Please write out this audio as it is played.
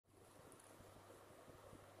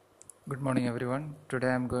Good morning everyone. Today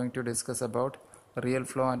I am going to discuss about real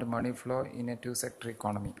flow and money flow in a two-sector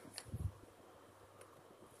economy.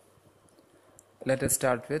 Let us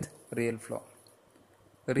start with real flow.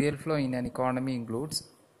 Real flow in an economy includes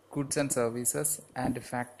goods and services and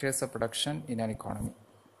factors of production in an economy.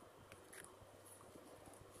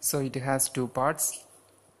 So it has two parts.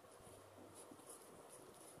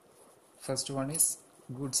 First one is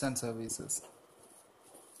goods and services.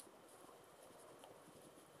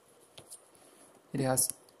 It has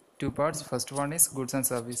two parts. First one is goods and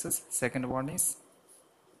services. Second one is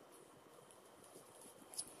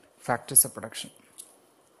factors of production.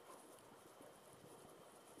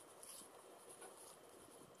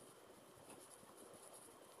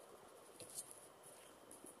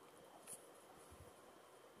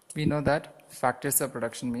 We know that factors of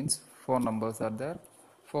production means four numbers are there.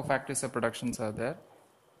 Four factors of productions are there: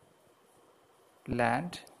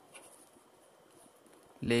 land,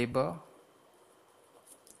 labor,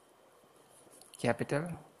 capital,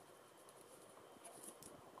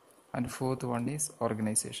 and fourth one is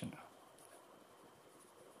organization.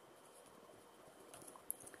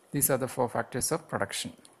 These are the four factors of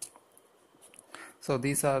production. So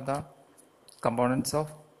these are the components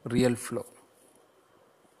of real flow.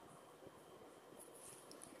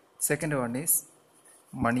 Second one is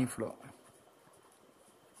money flow,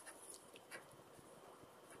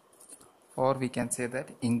 or we can say that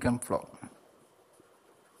income flow.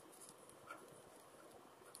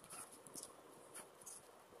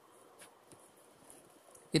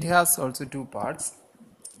 It has also two parts.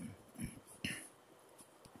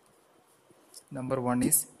 Number one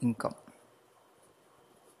is income.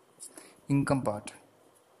 Income part.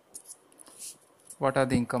 What are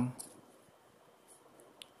the income?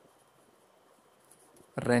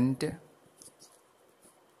 Rent,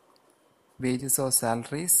 wages or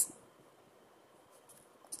salaries,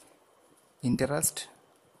 interest,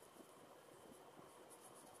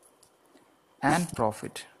 and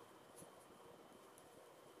profit.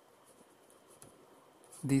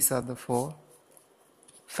 These are the four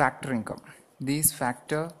factor income. These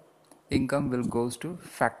factor income will goes to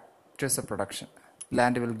factors of production.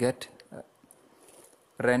 Land will get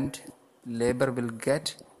rent, labor will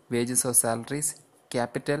get wages or salaries,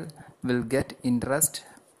 capital will get interest,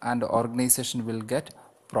 and organization will get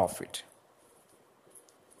profit.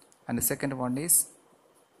 And the second one is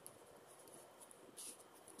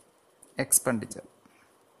expenditure.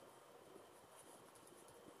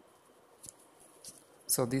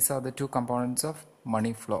 So these are the two components of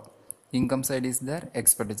money flow. Income side is there,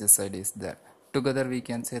 expenditure side is there. Together we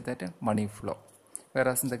can say that money flow.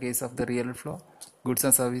 Whereas in the case of the real flow, goods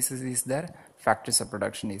and services is there, factors of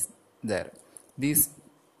production is there. These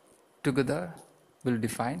together will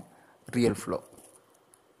define real flow.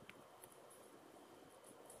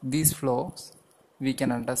 These flows we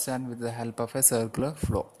can understand with the help of a circular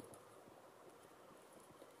flow.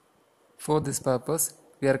 For this purpose,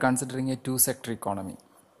 we are considering a two-sector economy.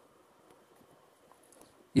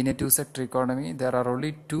 In a two-sector economy, there are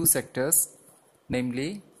only two sectors,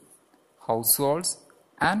 namely households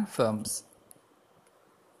and firms.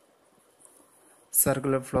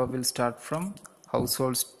 Circular flow will start from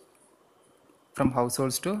households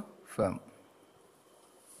to firm.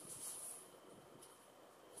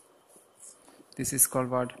 This is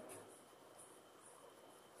called what?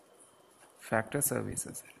 Factor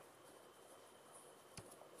services.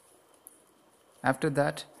 After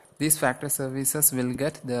that, these factor services will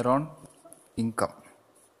get their own income,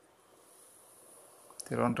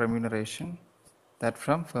 their own remuneration, that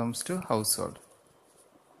from firms to household.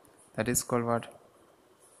 That is called what?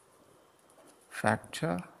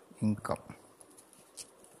 Factor income.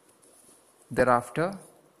 Thereafter,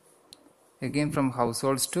 again from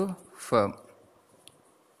households to firm,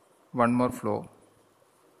 one more flow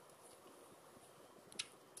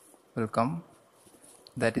will come.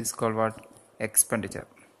 That is called what? Expenditure.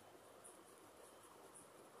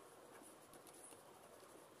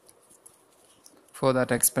 For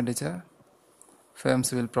that expenditure,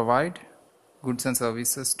 firms will provide goods and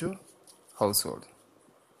services to household.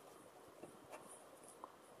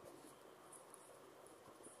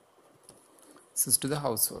 This is to the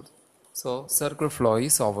household. So circular flow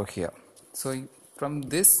is over here. So from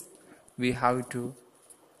this we have to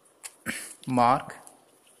mark,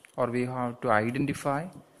 or we have to identify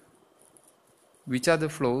which are the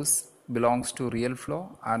flows belongs to real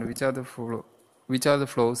flow and which are the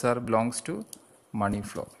flows are belongs to money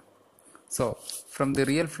flow. So from the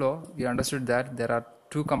real flow we understood that there are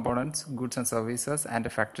two components, goods and services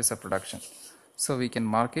and factors of production. So we can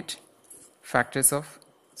mark it factor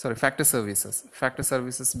services. Factor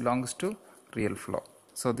services belongs to real flow.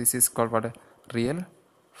 So this is called what? A real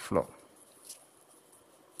flow,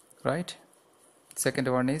 right? Second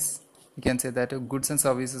one is, you can say that goods and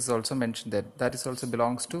services also mentioned, that is also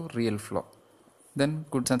belongs to real flow. Then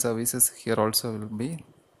goods and services here also will be,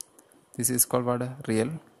 this is called what? A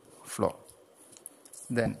real flow.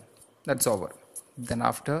 Then that's over. Then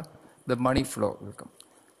after, the money flow will come.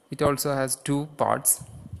 It also has two parts,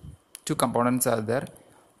 two components are there.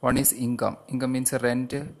 One is income. Income means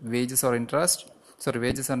rent, wages or interest. Sorry,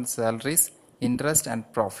 wages and salaries, interest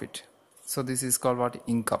and profit. So this is called what?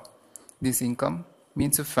 Income. This income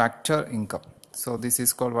means a factor income. So this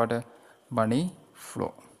is called what? A money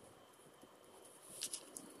flow.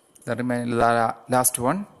 The last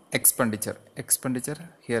one, expenditure. Expenditure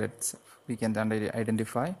here itself we can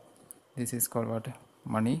identify. This is called what?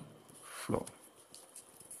 Money flow.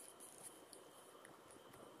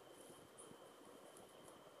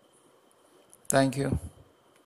 Thank you.